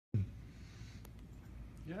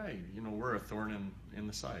Yeah, we're a thorn in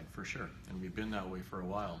the side for sure, and we've been that way for a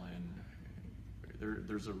while. And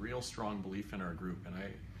there's a real strong belief in our group. And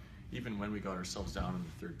even when we got ourselves down in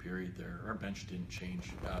the third period, our bench didn't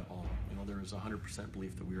change at all. There was 100%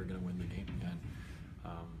 belief that we were going to win the game, and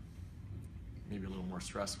maybe a little more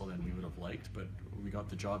stressful than we would have liked, but we got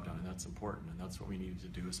the job done, and that's important. And that's what we needed to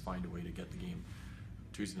do, is find a way to get the game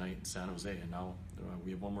Tuesday night in San Jose. And now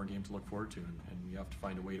we have one more game to look forward to, and we have to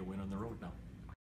find a way to win on the road now.